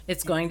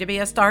It's going to be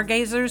a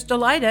stargazer's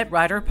delight at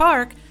Ryder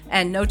Park,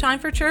 and no time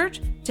for church?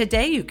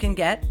 Today you can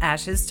get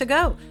Ashes to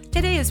Go.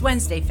 Today is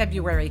Wednesday,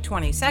 February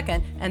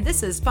 22nd, and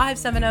this is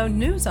 570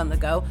 News on the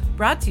Go,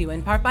 brought to you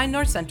in part by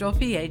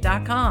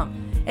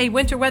NorthCentralPA.com. A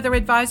winter weather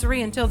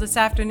advisory until this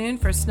afternoon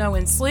for snow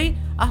and sleet,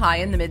 a high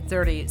in the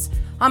mid-30s.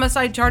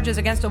 Homicide charges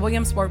against a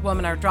Williamsport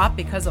woman are dropped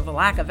because of a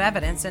lack of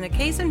evidence in a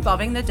case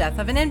involving the death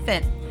of an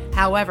infant.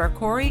 However,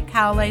 Corey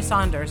Cowley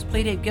Saunders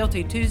pleaded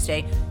guilty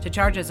Tuesday to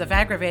charges of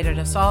aggravated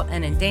assault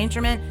and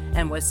endangerment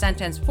and was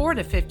sentenced 4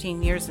 to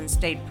 15 years in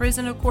state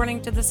prison,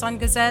 according to the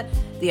Sun-Gazette.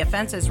 The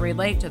offenses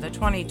relate to the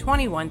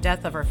 2021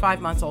 death of her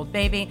 5-month-old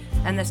baby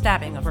and the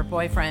stabbing of her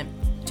boyfriend.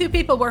 2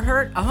 people were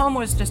hurt, a home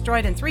was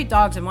destroyed, and 3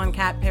 dogs and 1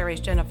 cat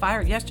perished in a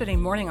fire yesterday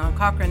morning on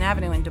Cochrane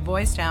Avenue in Du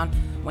Bois Town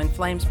when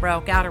flames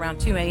broke out around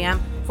 2 a.m.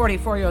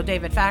 44-year-old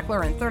David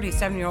Fackler and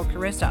 37-year-old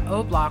Carissa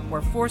O'Block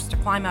were forced to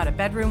climb out a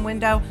bedroom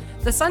window.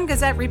 The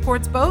Sun-Gazette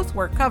reports both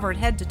were covered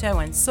head to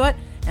toe in soot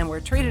and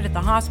were treated at the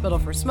hospital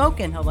for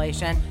smoke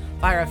inhalation.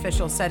 Fire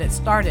officials said it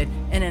started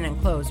in an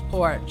enclosed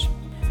porch.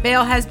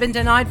 Bail has been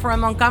denied for a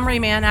Montgomery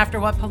man after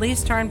what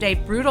police termed a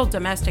brutal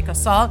domestic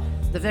assault.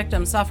 The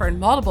victim suffered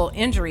multiple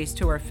injuries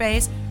to her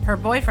face. Her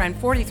boyfriend,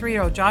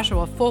 43-year-old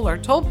Joshua Fuller,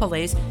 told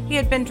police he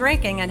had been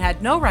drinking and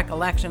had no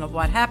recollection of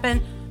what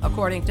happened.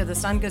 According to the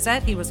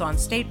Sun-Gazette, he was on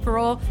state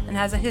parole and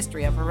has a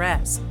history of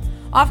arrests.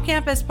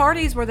 Off-campus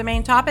parties were the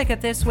main topic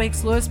at this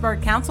week's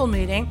Lewisburg Council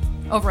meeting.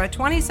 Over a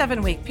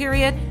 27-week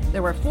period,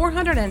 there were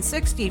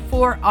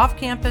 464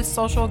 off-campus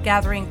social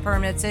gathering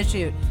permits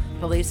issued.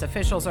 Police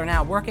officials are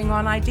now working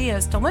on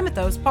ideas to limit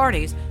those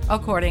parties,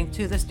 according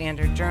to the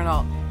Standard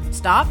Journal.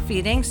 Stop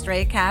feeding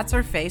stray cats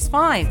or face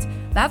fines.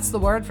 That's the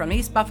word from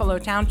East Buffalo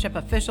Township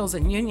officials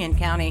in Union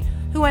County,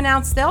 who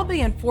announced they'll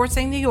be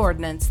enforcing the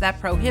ordinance that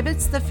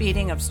prohibits the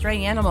feeding of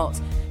stray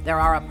animals. There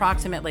are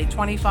approximately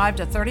 25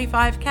 to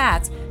 35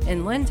 cats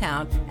in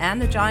Lintown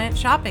and the Giant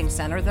Shopping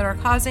Center that are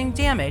causing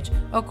damage,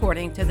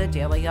 according to the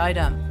Daily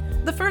Item.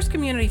 The First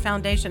Community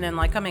Foundation and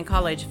Lycoming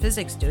College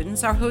physics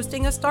students are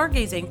hosting a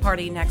stargazing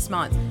party next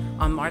month.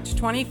 On March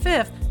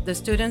 25th, the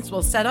students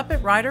will set up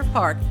at Ryder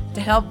Park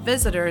to help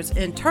visitors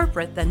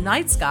interpret the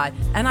night sky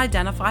and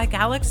identify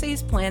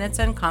galaxies, planets,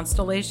 and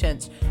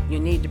constellations. You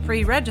need to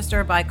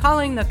pre-register by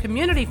calling the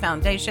Community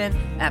Foundation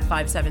at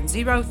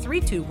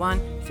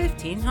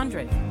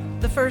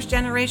 570-321-1500. The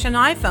first-generation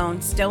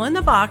iPhone, still in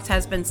the box,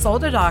 has been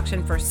sold at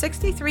auction for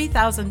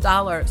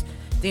 $63,000.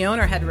 The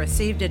owner had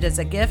received it as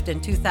a gift in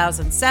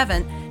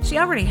 2007. She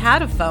already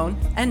had a phone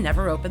and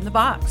never opened the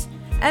box.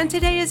 And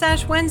today is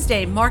Ash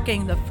Wednesday,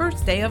 marking the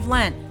first day of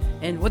Lent.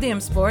 In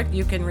Williamsport,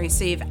 you can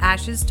receive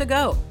Ashes to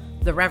Go.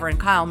 The Reverend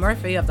Kyle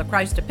Murphy of the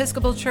Christ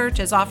Episcopal Church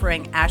is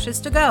offering Ashes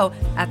to Go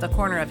at the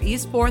corner of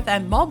East 4th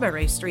and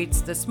Mulberry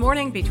Streets this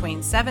morning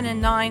between 7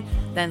 and 9,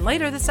 then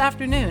later this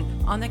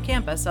afternoon on the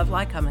campus of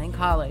Lycoming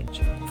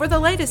College. For the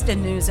latest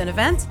in news and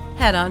events,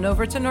 head on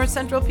over to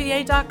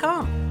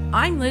NorthCentralPA.com.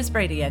 I'm Liz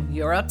Brady, and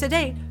you're up to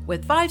date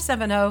with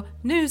 570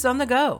 News on the Go.